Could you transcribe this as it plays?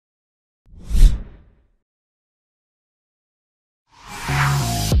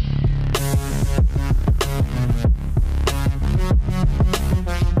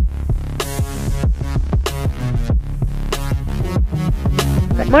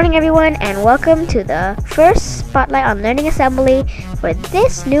Morning everyone, and welcome to the first Spotlight on Learning Assembly for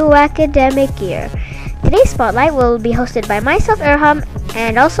this new academic year. Today's Spotlight will be hosted by myself, Erham,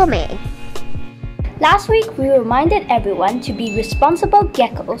 and also May. Last week, we reminded everyone to be responsible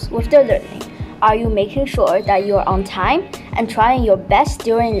geckos with their learning. Are you making sure that you are on time and trying your best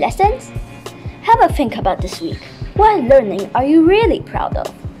during lessons? Have a think about this week. What learning are you really proud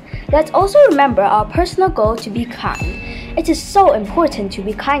of? Let's also remember our personal goal to be kind. It is so important to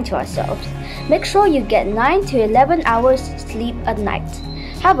be kind to ourselves. Make sure you get 9 to 11 hours sleep at night.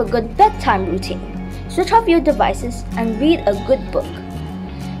 Have a good bedtime routine. Switch off your devices and read a good book.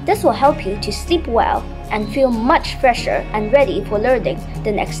 This will help you to sleep well and feel much fresher and ready for learning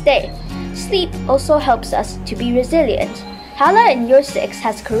the next day. Sleep also helps us to be resilient. Hala in Year 6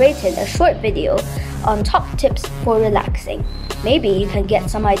 has created a short video on top tips for relaxing. Maybe you can get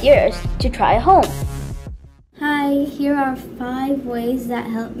some ideas to try at home. Hi, here are 5 ways that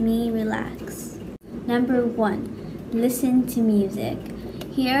help me relax. Number 1, listen to music.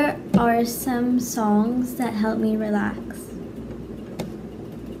 Here are some songs that help me relax.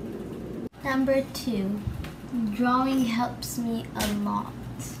 Number 2, drawing helps me a lot.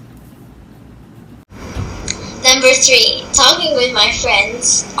 Number 3, talking with my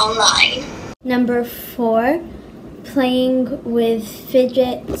friends online. Number 4, playing with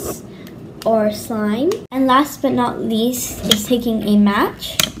fidgets or slime. And last but not least is taking a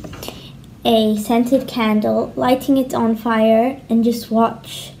match, a scented candle, lighting it on fire and just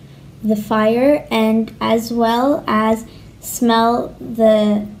watch the fire, and as well as smell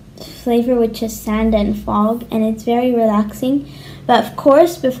the flavor, which is sand and fog, and it's very relaxing. But of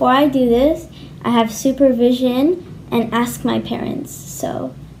course, before I do this, I have supervision and ask my parents,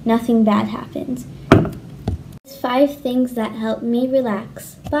 so nothing bad happens. 5 things that help me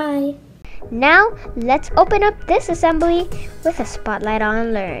relax. Bye! Now, let's open up this assembly with a spotlight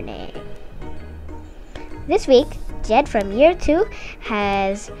on learning. This week, Jed from Year 2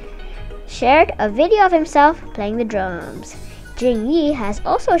 has shared a video of himself playing the drums. Jing Yi has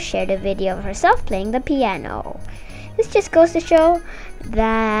also shared a video of herself playing the piano. This just goes to show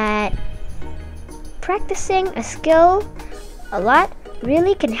that practicing a skill a lot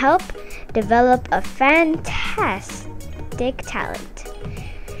really can help develop a fantastic talent.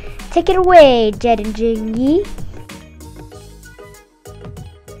 Take it away, Jed and Jing Yi.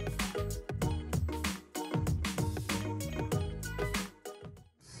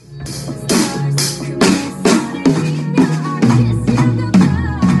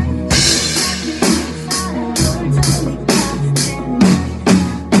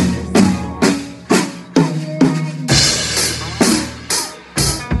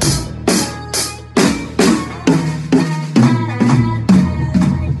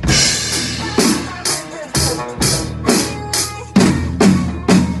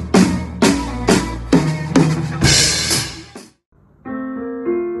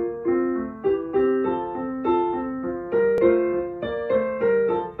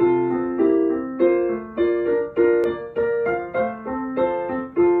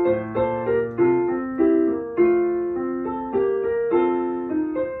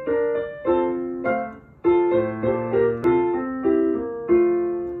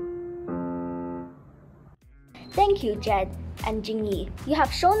 Thank you, Jed and Jing Yi. You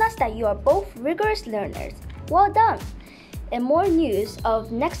have shown us that you are both rigorous learners. Well done! In more news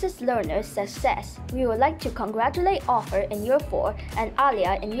of Nexus learners' success, we would like to congratulate Offer in Year 4 and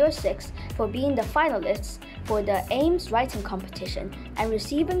Alia in Year 6 for being the finalists for the AIMS writing competition and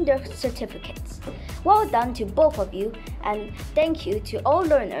receiving their certificates. Well done to both of you, and thank you to all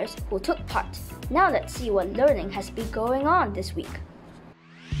learners who took part. Now let's see what learning has been going on this week.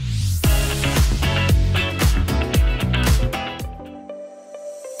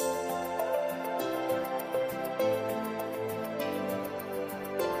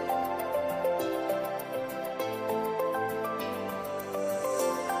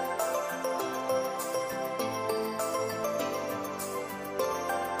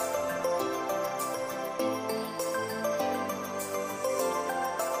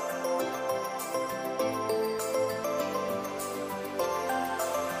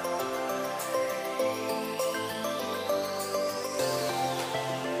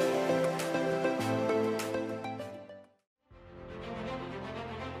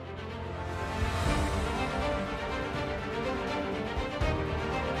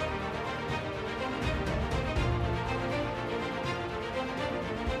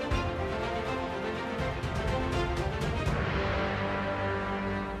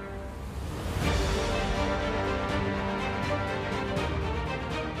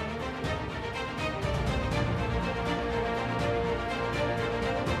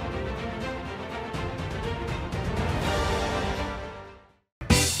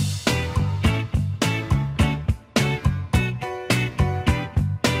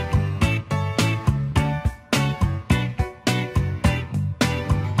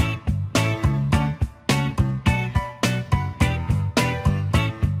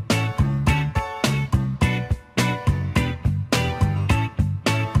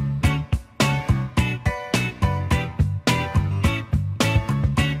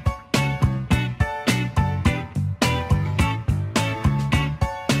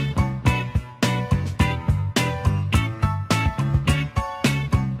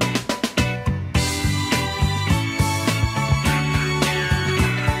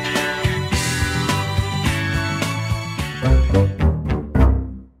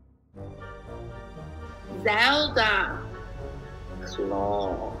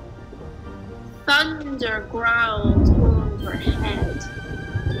 Thunder growled overhead.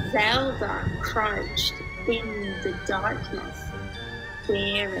 Zelda crouched in the darkness,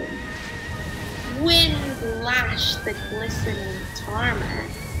 staring. Wind lashed the glistening tarmac,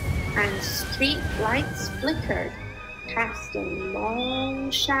 and street lights flickered, casting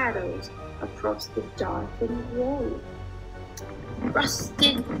long shadows across the darkened road.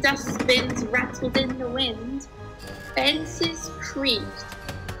 Rusted dustbins rattled in the wind, fences creaked,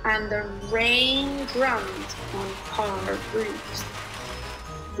 and the rain drummed on car roofs.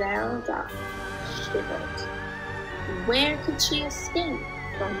 Zelda shivered. Where could she escape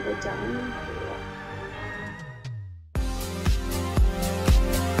from the downpour?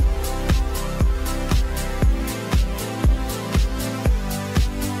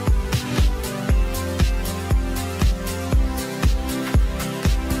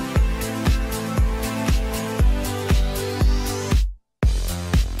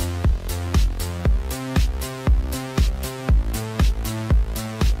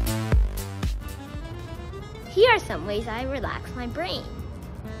 Here are some ways I relax my brain.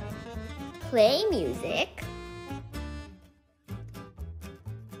 Play music.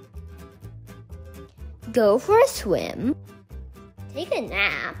 Go for a swim. Take a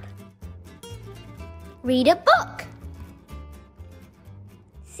nap. Read a book.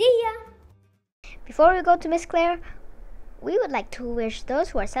 See ya! Before we go to Miss Claire, we would like to wish those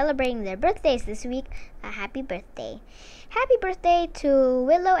who are celebrating their birthdays this week a happy birthday. Happy birthday to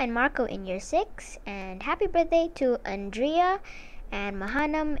Willow and Marco in year 6, and happy birthday to Andrea and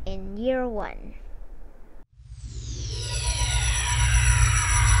Mahanam in year 1.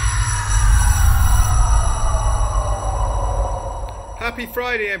 Happy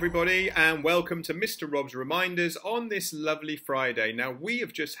Friday, everybody, and welcome to Mr. Rob's Reminders on this lovely Friday. Now, we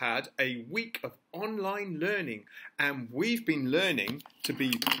have just had a week of online learning, and we've been learning to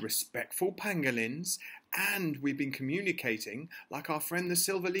be respectful pangolins, and we've been communicating like our friend the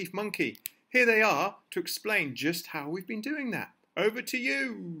silver-leaf monkey. Here they are to explain just how we've been doing that. Over to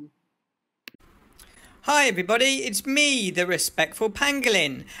you. Hi everybody, it's me, the respectful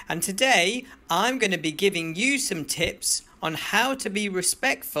pangolin, and today I'm going to be giving you some tips on how to be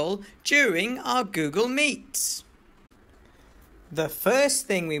respectful during our Google Meets. The first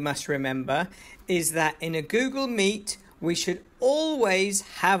thing we must remember is that in a Google Meet we should always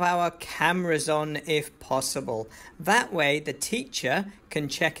have our cameras on if possible. That way the teacher can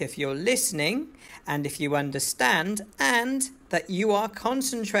check if you're listening and if you understand and that you are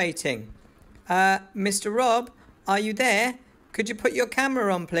concentrating. Mr. Rob, are you there? Could you put your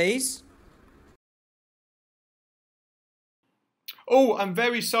camera on, please? Oh, I'm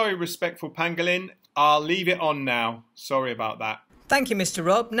very sorry, respectful pangolin. I'll leave it on now. Sorry about that. Thank you, Mr.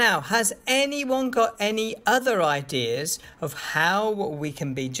 Rob. Now, has anyone got any other ideas of how we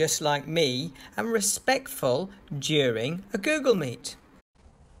can be just like me and respectful during a Google Meet?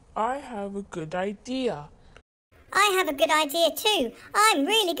 I have a good idea. I have a good idea too. I'm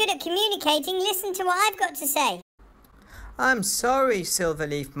really good at communicating. Listen to what I've got to say. I'm sorry,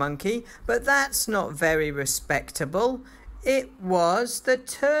 Silverleaf Monkey, but that's not very respectable. It was the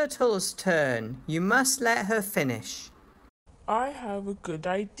turtle's turn. You must let her finish. I have a good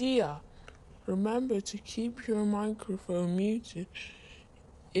idea. Remember to keep your microphone muted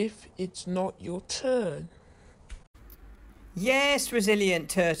if it's not your turn. Yes, Resilient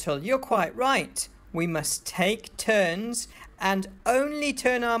Turtle, you're quite right. We must take turns and only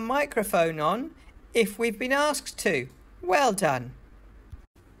turn our microphone on if we've been asked to. Well done.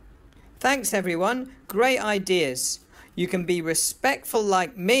 Thanks everyone, great ideas. You can be respectful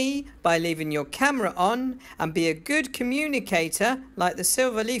like me by leaving your camera on and be a good communicator like the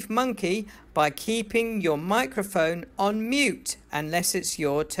Silverleaf Monkey by keeping your microphone on mute unless it's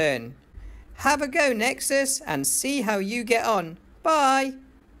your turn. Have a go, Nexus, and see how you get on. Bye!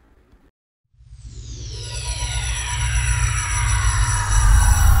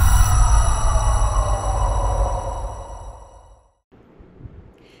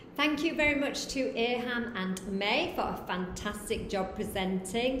 Thank you very much to Irham and May for a fantastic job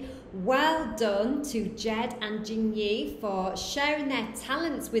presenting. Well done to Jed and Jing Yi for sharing their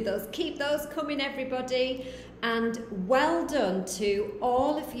talents with us. Keep those coming, everybody. And well done to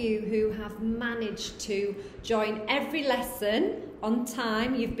all of you who have managed to join every lesson on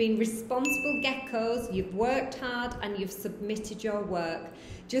time. You've been responsible geckos, you've worked hard and you've submitted your work.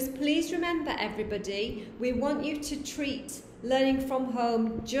 Just please remember, everybody, we want you to treat learning from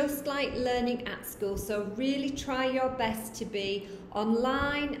home just like learning at school. So really try your best to be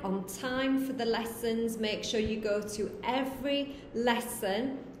online, on time for the lessons. Make sure you go to every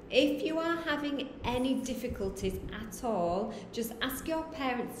lesson If you are having any difficulties at all, just ask your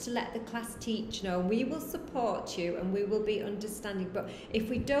parents to let the class teacher know. We will support you and we will be understanding. But if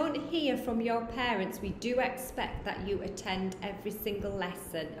we don't hear from your parents, we do expect that you attend every single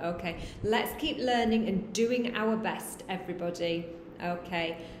lesson. Okay, let's keep learning and doing our best, everybody.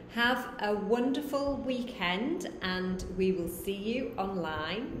 Okay, have a wonderful weekend and we will see you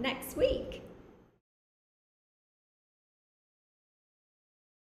online next week.